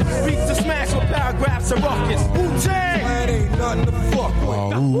rail. Beats to smash with paragraphs and ruckus. Wu-Tang! That ain't nothing to fuck with.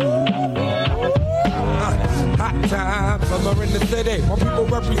 Hot times, summer in the city. My people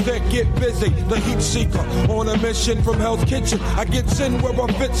represent, get busy. The heat seeker on a mission from Hell's Kitchen. I get in where I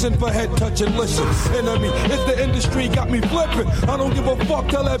fits in for head touching. Listen, enemy, it's the industry got me flipping. I don't give a fuck,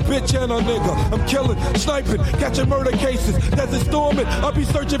 tell that bitch and a nigga. I'm killing, sniping, catching murder cases. Desert storming, I'll be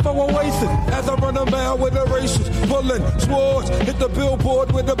searching for oasis. As I run a mile with the races, pulling swords, hit the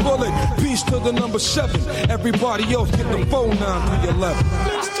billboard with a bullet. Peace to the number 7. Everybody else get the phone 9-3-11.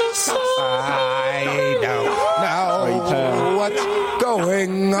 I don't know what's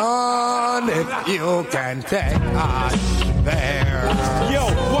going on if you can take us there. Yo,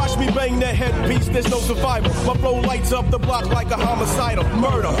 watch me bang that headpiece, there's no survivor. My flow lights up the block like a homicidal.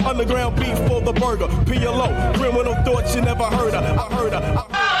 Murder, underground beef for the burger. PLO, criminal thoughts you never heard of. I heard of.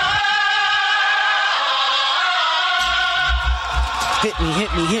 Hit me,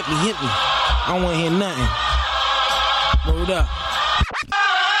 hit me, hit me, hit me. I don't wanna hear nothing. Word up.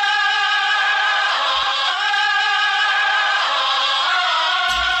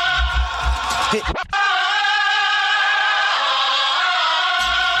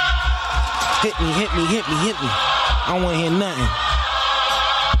 Hit me, hit me, hit me, hit me. I don't wanna hear nothing.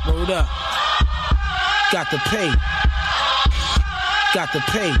 Word up. Got to pay. Got to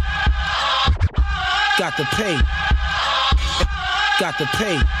pay. Got to pay. Got to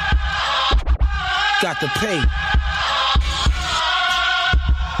pay. Got to pay.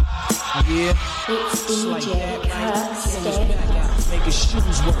 Yeah. It's DJ Curse. Making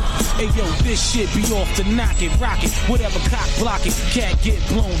shoes work. Hey yo, this shit be off to knock it, rock it, whatever cock block it. Cat get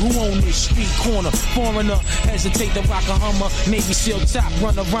blown. Who own this street corner? Foreigner hesitate to rock a Hummer. Navy SEAL top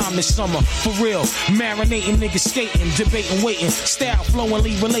run around this summer. For real, marinating niggas skating, debating, waiting, style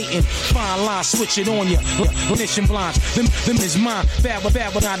flowingly relating. Fine line, switch it on ya. Ignition blinds, them is mine. Bad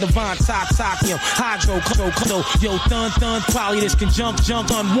without divine titanium. Hydro, cuddle, yo, thun, probably this can jump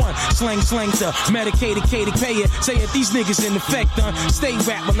on one. Slang the medicated, pay it. Say it, these niggas in effect. Stay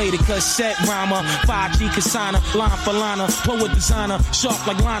rap related, cause set rhymer, 5G Kasana, line for liner, poet designer, sharp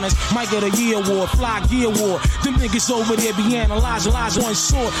like liners, Mic of the Year Award, Fly Gear Award. Them niggas over there be analyzing, one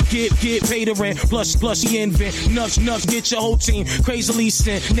sword, get paid to rent, plus he invent, nuts, get your whole team crazily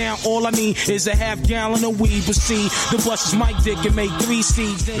sent. Now all I need is a half gallon of weed, but see, the bus is Mike Dick and make 3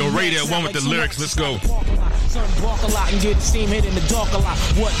 seeds. Yo, Ray, that one with the lyrics, let's go. Son, walk a lot and get the steam hit in the dark a lot.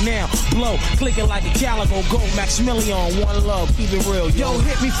 What now? Blow, clicking like a calico, go Maximilian, one love. Keep it real, yo.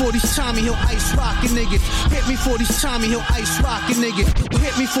 Hit me for these Tommy Hill ice rockin' niggas. Hit me for these Tommy Hill ice rockin' niggas.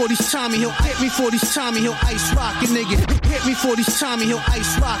 Hit me for these Tommy Hill. Hit me for these Tommy Hill ice rockin' niggas. Hit me for these Tommy Hill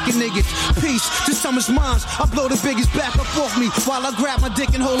ice rockin' niggas. Peace, this summer's mine. I blow the biggest back up off me while I grab my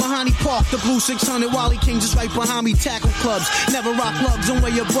dick and hold a honey park. The blue 600 Wally King just right behind me. Tackle clubs, never rock lugs, don't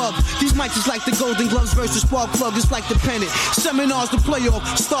wear your bug. These mics is like the Golden Gloves versus Spark Plug. It's like the pennant. Seminars to play off,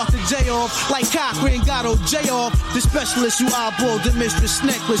 start the J off like Cochran Gatto J off. The specialist you eyeball, the mistress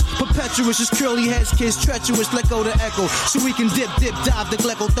necklace. Perpetuous is curly heads, kids treacherous. Let go the echo so we can dip, dive the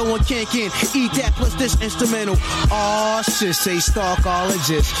glecko, throw a can. Eat that plus this instrumental. Aw, shit, say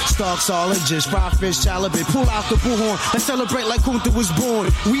Starksologist, fried fish, halibut. Pull out the bullhorn, let's celebrate like Kunta was born.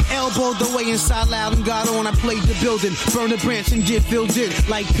 We elbowed the way inside loud and got on. I played the building, burn the branch and get filled in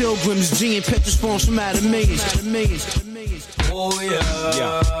like pilgrims. G and pictures forms from out of millions. Oh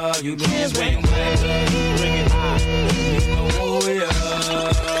yeah, you dance when bring it high. Oh yeah,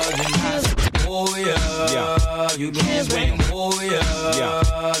 oh yeah, you dance when oh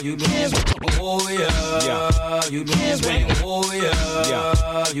yeah, you dance oh yeah, you dance when oh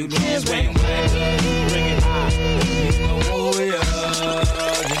yeah, you dance when bring it high. Oh yeah,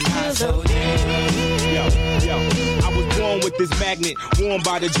 so yo, I was born with this magnet, worn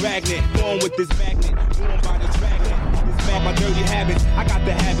by the dragnet, born with this magnet, worn by the dragnet. My dirty habits, I got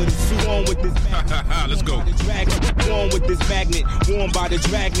the habit of suit on with this magnet. Let's go. Born with this magnet, worn by the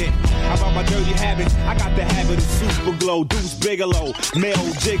dragnet. How about my dirty habits? I got the habit of super glow, Deuce Bigelow,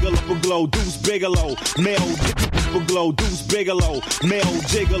 male jiggle up a glow, Deuce Bigelow, male super glow, Deuce Bigelow, male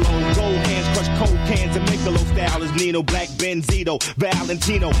gigolo. Gold hands crush cold cans and Michelob style is Nino, Black Benzito,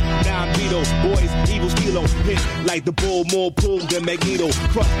 Valentino, Don Vito, boys, evil stilo, hit like the bull, more pull than Magneto.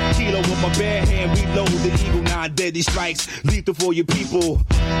 Crush kilo with my bare hand, reload the eagle, 9 deadly strikes. It's lethal for your people.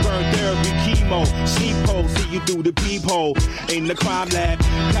 Burn therapy, chemo, sleep hole, see you through the peephole. In the crime lab,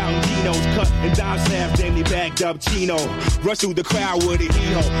 counting Dinos, cut and dime slabs, then they bagged up Chino. Rush through the crowd with a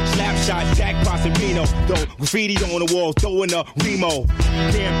hero. Slap shot, jackpots and Pino. Though graffiti on the walls, throwing up Remo.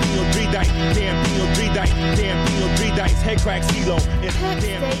 Damn Pino 3 dice, damn Pino 3 dice, damn Pino 3 dice, head crack CeeLo.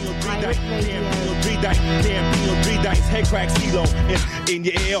 Damn Pino 3 dice, damn Pino 3 dice, damn Pino 3 dice, head crack CeeLo. In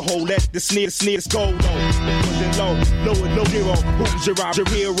your ear hole, let the snare go low. Pushing low, lower, no zero. Who's your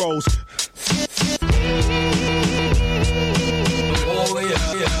heroes? Oh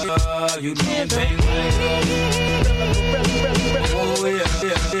yeah, you can't bang like that. Oh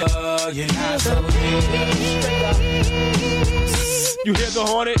yeah, you're not so dangerous. You hear the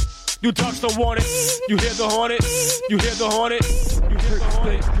hornet? You touch the warning. You hear the hornet? You hear the hornet? You hear the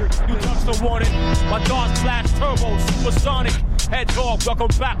hornet? You touch the warning. My dogs flash turbo, supersonic. Head dog, welcome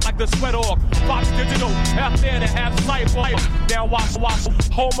back like the sweat off. Fox Digital, half there to have sight. Now watch,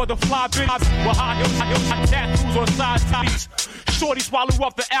 home of the fly bitch. With high heels, tattoos on side ties. Shorty swallow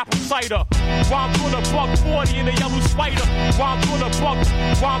up the apple cider. While I'm doing a buck 40 in the yellow spider. While I'm doing a buck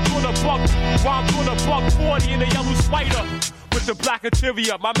 40 in the yellow spider. With the black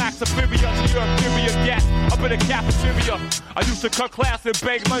interior, my max superior to your inferior gas up in the cafeteria. I used to cut class and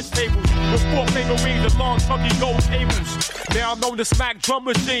bang lunch tables with 4-finger rings and long chunky gold tables. Now I'm known to smack drum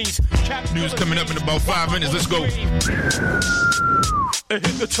machines. News coming up in about 5 minutes. Let's go. And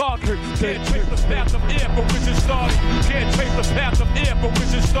hit the target. Can't trace the path of air from which it started. Can't trace the path of air from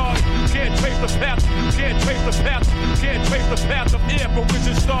which it started. Can't trace the path. Can't trace the path. Can't trace the path of air from which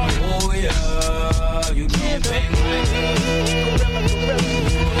it started. Oh yeah, you can't bang like that.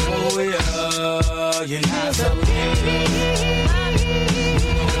 Oh yeah, you're not so dangerous.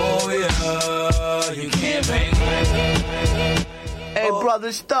 Oh yeah, you can't bang like that. Hey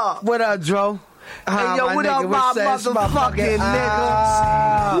brother, stop. What up, Joe? Hey, yo, what up, my motherfucking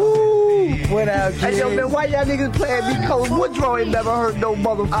nigga? What up, Hey, yo, man, why y'all niggas playing me cold? Woodrow ain't never hurt no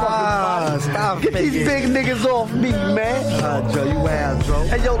motherfucking stop. Get these big niggas off me, man. Joe, you wild, Joe.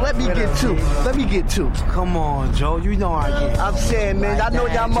 Hey, yo, let me get two. Come on, Joe, you know I get. I'm saying, man, I know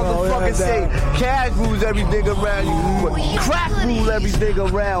y'all motherfuckers say cash rules everything around you, but crack rules everything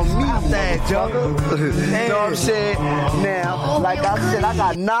around me, motherfucker. You know what I'm saying? Now, like I said, I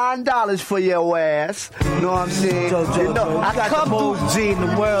got $9 for your ass. You know what I'm saying? Joe, you know, I got the most G in the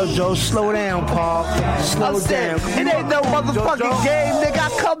world, Joe. Slow down, Paul. Slow down. It ain't no motherfucking game, nigga. I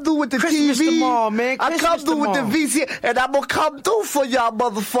come through with the Christmas TV. Tomorrow, man. I come through with the VC, and I'm gonna come through for y'all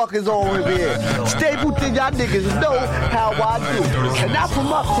motherfuckers over here. Stapleton, y'all niggas know how I do. And I'm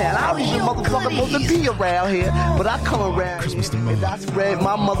from uptown. I don't even motherfucking supposed to be around here, but I come around here and I spread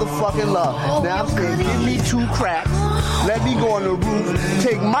my motherfucking love. Now I'm saying, give me 2 cracks. Let me go on the roof,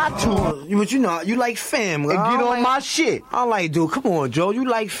 take my 2. But you know, you like fam, and get on my shit. I like, dude. Come on, Joe. You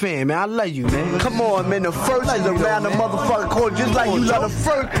like fam, man. I love you, man. Come on, man. The first is around the motherfucking corner, just like you love the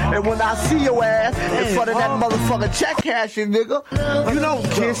first. And when I see your ass in front of that motherfucking check cashing, nigga, you don't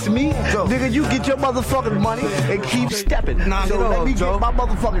kiss me. Nigga, you get your motherfucking money and keep stepping. So let me get my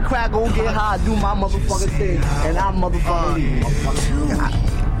motherfucking crack, go get high, do my motherfucking thing, and I'm motherfucking leave.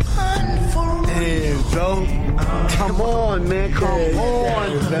 Damn, Joe. Come on, man. Come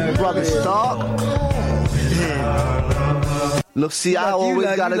on, brother Stark. Look, see, I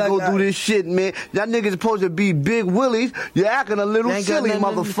always gotta go do this shit, man. Y'all niggas supposed to be big willies. You're acting a little silly,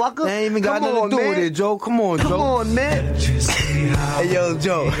 motherfucker. They ain't even got nothing to do with it, Joe. Come on, Joe. Come on, man. Hey, yo,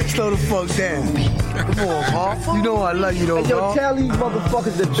 Joe, slow the fuck down. Come on, Paul. You know I love you, though, Hey, yo, Paul. tell these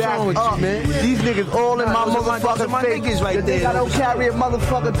motherfuckers to back up, man. These niggas all in my motherfucking face. Right You think I don't carry a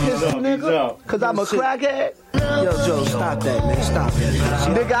motherfucking pistol, nigga? Cause I'm a crackhead? Yo, Joe, stop that, man. Stop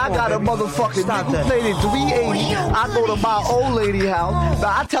that. Nigga, I got a motherfucking nickel plated 380. I go to my old lady house.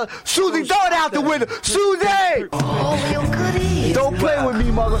 Now I tell her, Susie, throw it out the window. Susie! Don't play with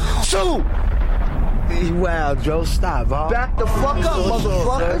me, mother. Sue! Wow, Joe, stop, huh? Back the fuck up,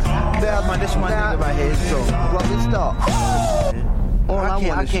 motherfuckers. Now, this my nigga right here, Joe. Brother, stop.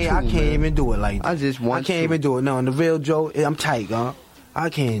 I can't even do it like that. I just want I can't even do it. No, in the real Joe, I'm tight, huh? I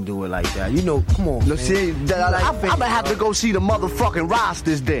can't do it like that. You know, come on. Look, see, I'm gonna have to go see the motherfucking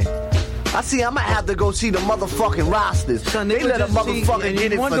rosters then. I'm gonna have to go see the motherfucking rosters. Son, they let a motherfucker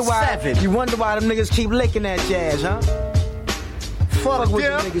get it for 7. You wonder why them niggas keep licking that jazz, huh? Fuck with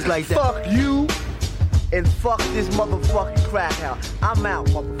them, niggas like that. fuck you, and fuck this motherfucking crack house. I'm out,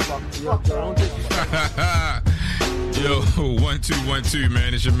 motherfucker. Yo, 1-2-1-2,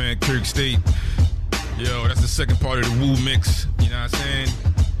 man. It's your man Kirk State. Yo, that's the second part of the Woo mix. You know what I'm saying?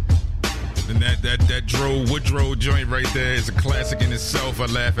 And that Woodrow joint right there is a classic in itself. I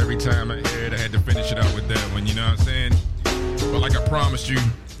laugh every time I hear it. I had to finish it out with that one. You know what I'm saying? But like I promised you,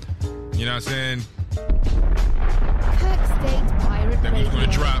 you know what I'm saying? Kirk State Pirate That we was Radio,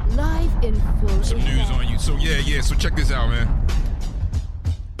 gonna drop live in full some news on you. So yeah. So check this out, man.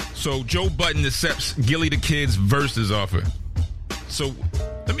 So Joe Budden accepts Gilly the Kid's versus offer. So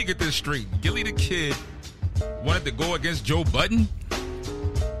let me get this straight. Gilly the Kid wanted to go against Joe Budden?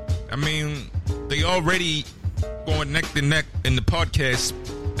 I mean, they already going neck to neck in the podcast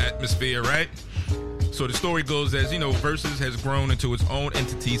atmosphere, right? So the story goes as, you know, Versus has grown into its own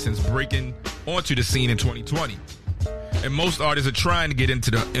entity since breaking onto the scene in 2020. And most artists are trying to get in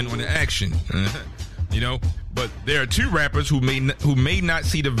on the action, you know. But there are two rappers who may not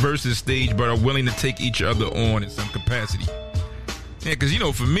see the Versus stage, but are willing to take each other on in some capacity. Yeah, because, you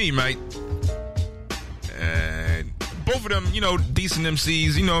know, for me, Mike, both of them, you know, decent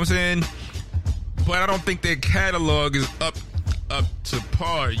MCs, you know what I'm saying? But I don't think their catalog is up to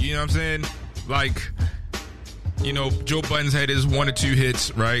par, you know what I'm saying? Like, you know, Joe Budden's had his 1 or 2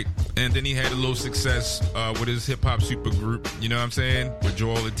 hits, right? And then he had a little success with his hip-hop supergroup, you know what I'm saying? With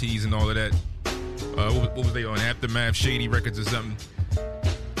Joel Ortiz and all of that. What was they on? Aftermath, Shady Records or something.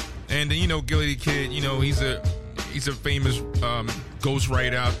 And then, you know, Gilly the Kid, you know, he's a famous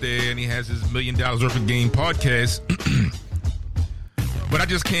ghostwriter out there, and he has his $1 million worth of game podcast. But I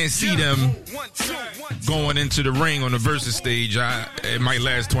just can't see them going into the ring on the Versus stage. It might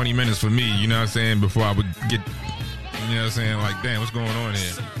last 20 minutes for me, you know what I'm saying, before I would get, you know what I'm saying, like, damn, what's going on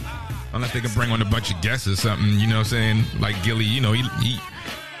here? Unless they can bring on a bunch of guests or something, you know what I'm saying, like Gilly, you know,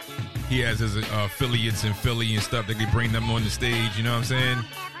 he has his affiliates in Philly and stuff that could bring them on the stage, you know what I'm saying?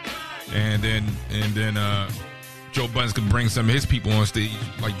 And then Joe Budden could bring some of his people on stage,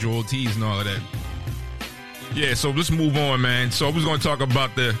 like Joel Ortiz and all of that. Yeah, so let's move on, man. So I was going to talk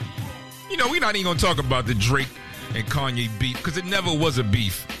about we're not even going to talk about the Drake and Kanye beef, because it never was a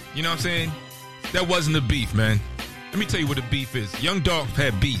beef. You know what I'm saying? That wasn't a beef, man. Let me tell you what the beef is. Young Dolph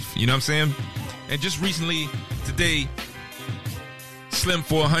had beef, you know what I'm saying? And just recently, today, Slim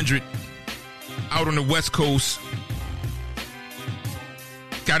 400 out on the West Coast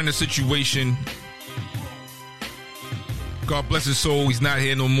got in a situation. God bless his soul, he's not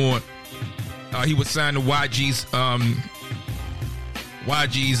here no more. He was signed to YG's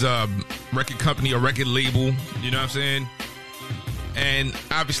record company or record label, you know what I'm saying? And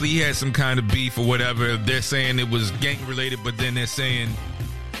obviously he had some kind of beef or whatever. They're saying it was gang related, but then they're saying,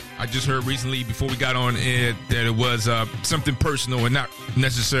 I just heard recently before we got on air that it was something personal and not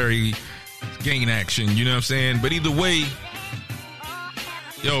necessarily gang action, you know what I'm saying? But either way,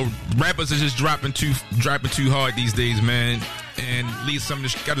 yo, rappers are just dropping too hard these days, man. And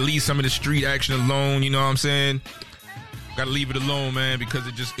gotta leave some of the street action alone, you know what I'm saying? Gotta leave it alone, man, because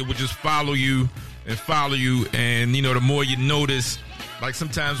it would just follow you. And you know, the more you notice, like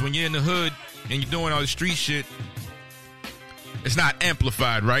sometimes when you're in the hood and you're doing all the street shit, it's not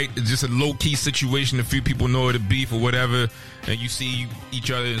amplified, right? It's just a low-key situation. A few people know the beef or whatever, and you see each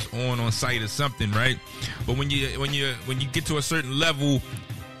other is on site or something, right? But when you get to a certain level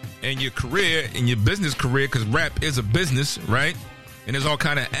in your career, in your business career, because rap is a business, right? And there's all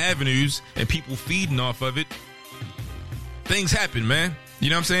kind of avenues and people feeding off of it. Things happen, man. You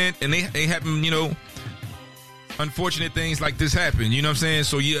know what I'm saying? And they happen, you know, unfortunate things like this happen. You know what I'm saying?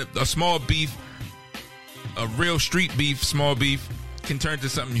 So a small beef, a real street beef, small beef can turn to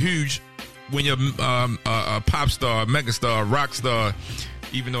something huge when you're a pop star, mega star, rock star.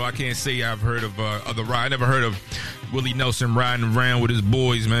 Even though I can't say I've heard of I never heard of Willie Nelson riding around with his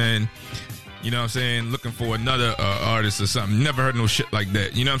boys, man. You know what I'm saying? Looking for another artist or something. Never heard no shit like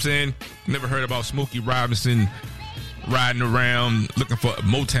that. You know what I'm saying? Never heard about Smokey Robinson riding around looking for a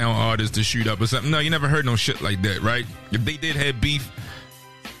Motown artist to shoot up or something. No, you never heard no shit like that, right? If they did have beef,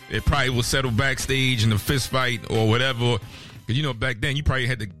 it probably will settle backstage in a fist fight or whatever. Because, you know, back then you probably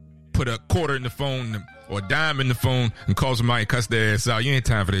had to put a quarter in the phone or a dime in the phone and call somebody and cuss their ass out. You ain't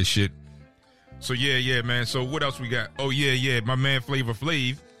time for that shit. So yeah, man. So what else we got? Oh yeah. My man Flava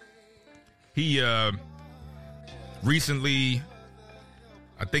Fav. He recently,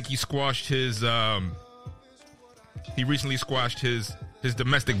 I think he squashed his his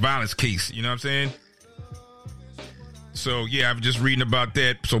domestic violence case. You know what I'm saying? So yeah, I'm just reading about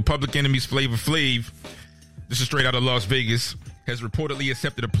that. So Public Enemy's Flava Fav, this is straight out of Las Vegas, has reportedly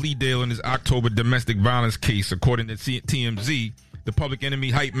accepted a plea deal in his October domestic violence case, according to TMZ. The Public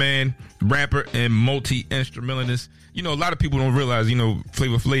Enemy hype man, rapper, and multi-instrumentalist. You know, a lot of people don't realize, you know,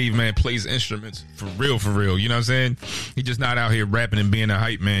 Flava Fav, man, plays instruments for real. You know what I'm saying? He's just not out here rapping and being a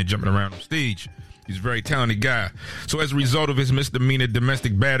hype man, jumping around on stage. He's a very talented guy. So as a result of his misdemeanor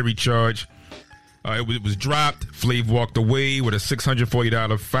domestic battery charge, it was dropped. Flav walked away with a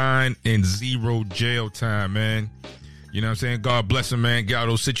 $640 fine and 0 jail time, man. You know what I'm saying? God bless him, man. Get out of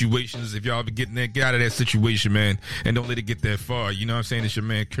those situations. If y'all ever getting there, get out of that situation, man. And don't let it get that far. You know what I'm saying? It's your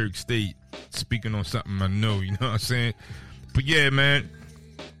man, Kirk State, speaking on something I know. You know what I'm saying? But yeah, man.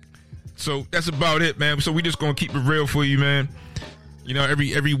 So that's about it, man. So we just going to keep it real for you, man. You know,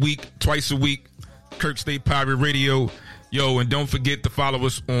 every week, twice a week, Kirk State Pirate Radio. Yo, and don't forget to follow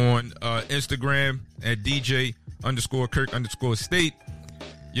us on Instagram at DJ_Kirk_State.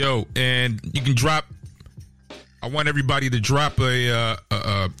 Yo, and you can drop. I want everybody to drop a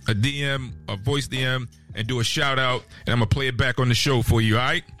DM, a voice DM, and do a shout out, and I'm gonna play it back on the show for you. All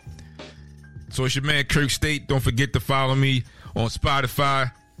right. So it's your man Kirk State. Don't forget to follow me on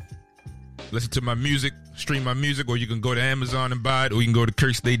Spotify. Listen to my music, stream my music, or you can go to Amazon and buy it, or you can go to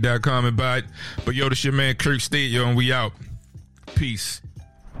KirkState.com and buy it. But yo, this your man Kirk State, yo, and we out. Peace.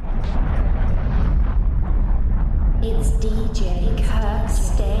 It's DJ Kirk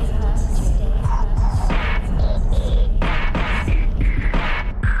State.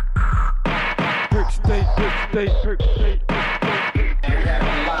 Kirk State, Kirk State, Kirk State. Kirk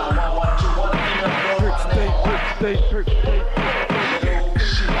State, Kirk State, Kirk State.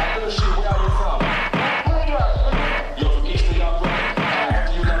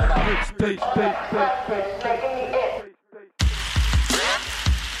 State.